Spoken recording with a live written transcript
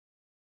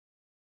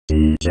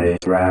DJ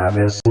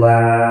Travis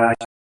Black.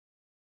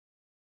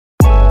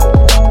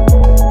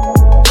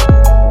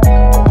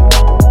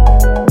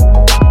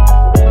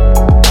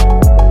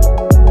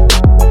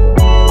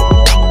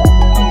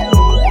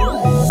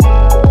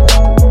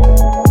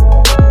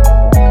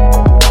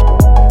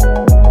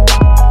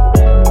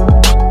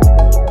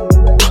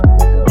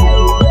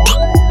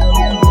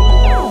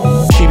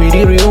 She be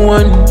the real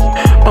one.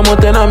 I'm more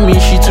than me,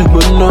 she too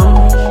good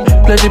now.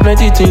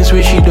 Plenty things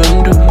where she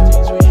don't do.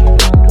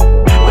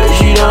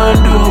 She don't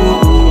do.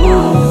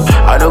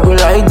 I don't go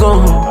like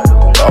gun.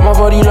 All my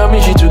body love me,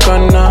 she too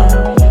kinda.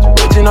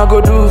 Waiting I go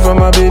do for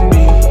my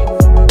baby.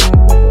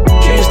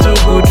 She's too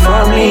good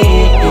for me.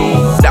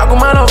 That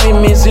woman of me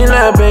missing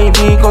like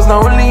baby. Cause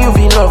now only you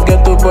feel love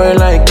get a boy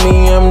like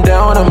me. I'm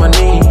down on my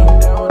knees.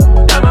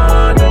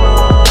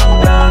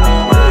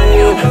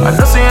 I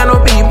know say I no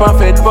be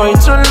perfect boy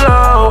to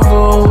love,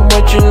 oh,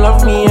 but you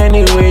love me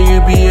anyway,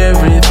 you be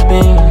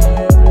everything.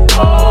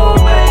 Oh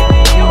baby,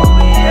 you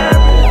be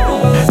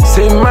everything.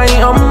 Say my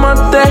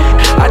mother,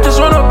 I just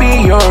wanna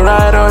be your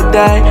ride or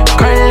die.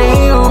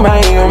 Currently you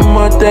my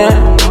mother,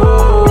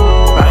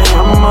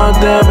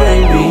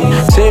 baby.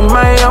 Say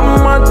my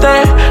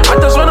mother, I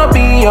just wanna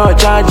be your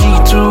judgy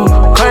too.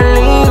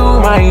 Currently you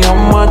my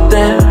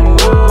mother,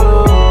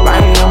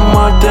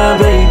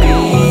 baby.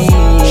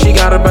 She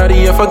got a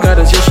body, I forgot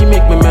her, yeah, she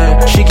make me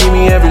mad. She give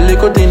me every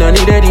little thing I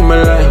needed in my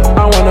life.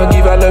 I wanna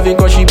give her loving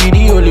cause she be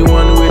the only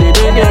one with it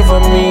there for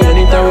me.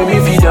 Anytime we be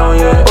feed down,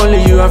 yeah. Only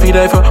you I feed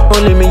die for,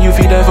 only me you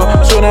feed die for.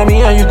 So now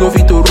me and you go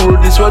fit to rule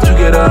this world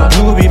together.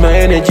 You be my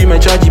energy, my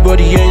chargy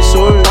body and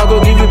soul. I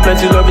go give you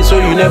plenty love so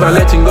you never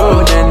letting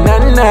go.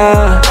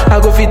 Nah, I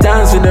go fit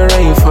dance in the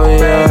rain for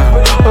ya.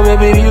 Oh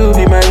baby, you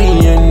be my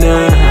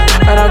Rihanna.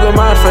 And I go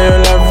mad for your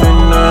loving,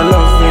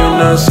 love you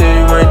now. Say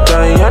my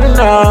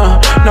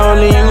Diana. Now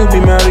only you be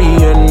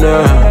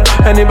Mariana.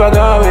 Any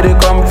bagger where they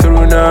come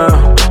through now.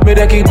 May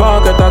they kick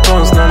back at that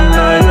constant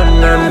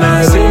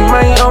night. Say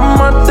my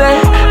mother,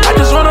 I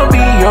just wanna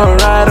be your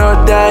ride or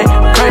die.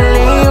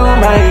 Currently you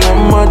my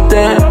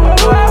mother,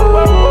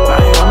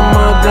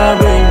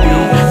 baby.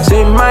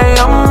 Say my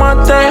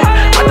mother,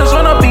 I just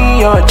wanna be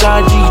your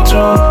judgy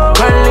too.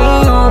 Currently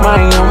you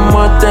my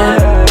mother,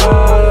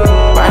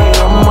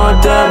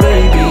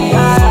 baby.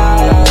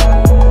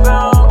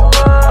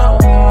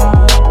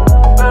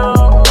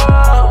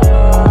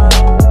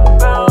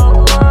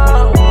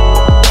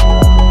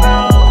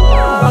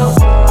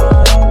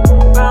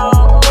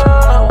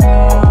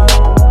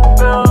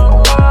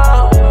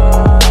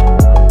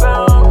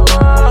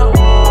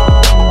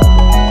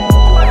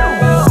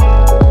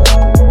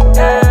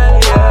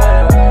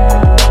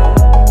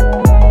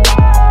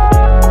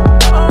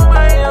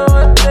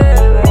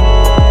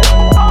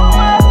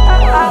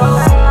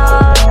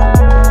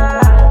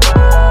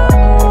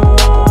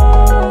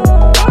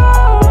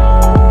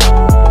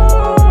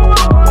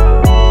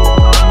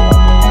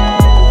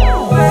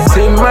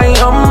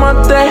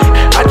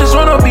 I just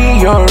wanna be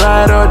your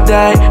ride or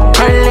die.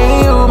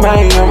 Currently you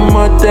my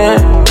mother,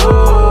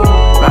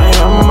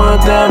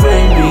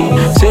 baby.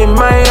 Say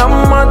my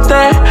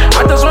mother,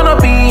 I just wanna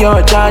be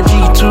your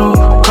judgy too.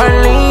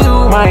 Currently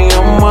you my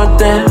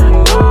mother.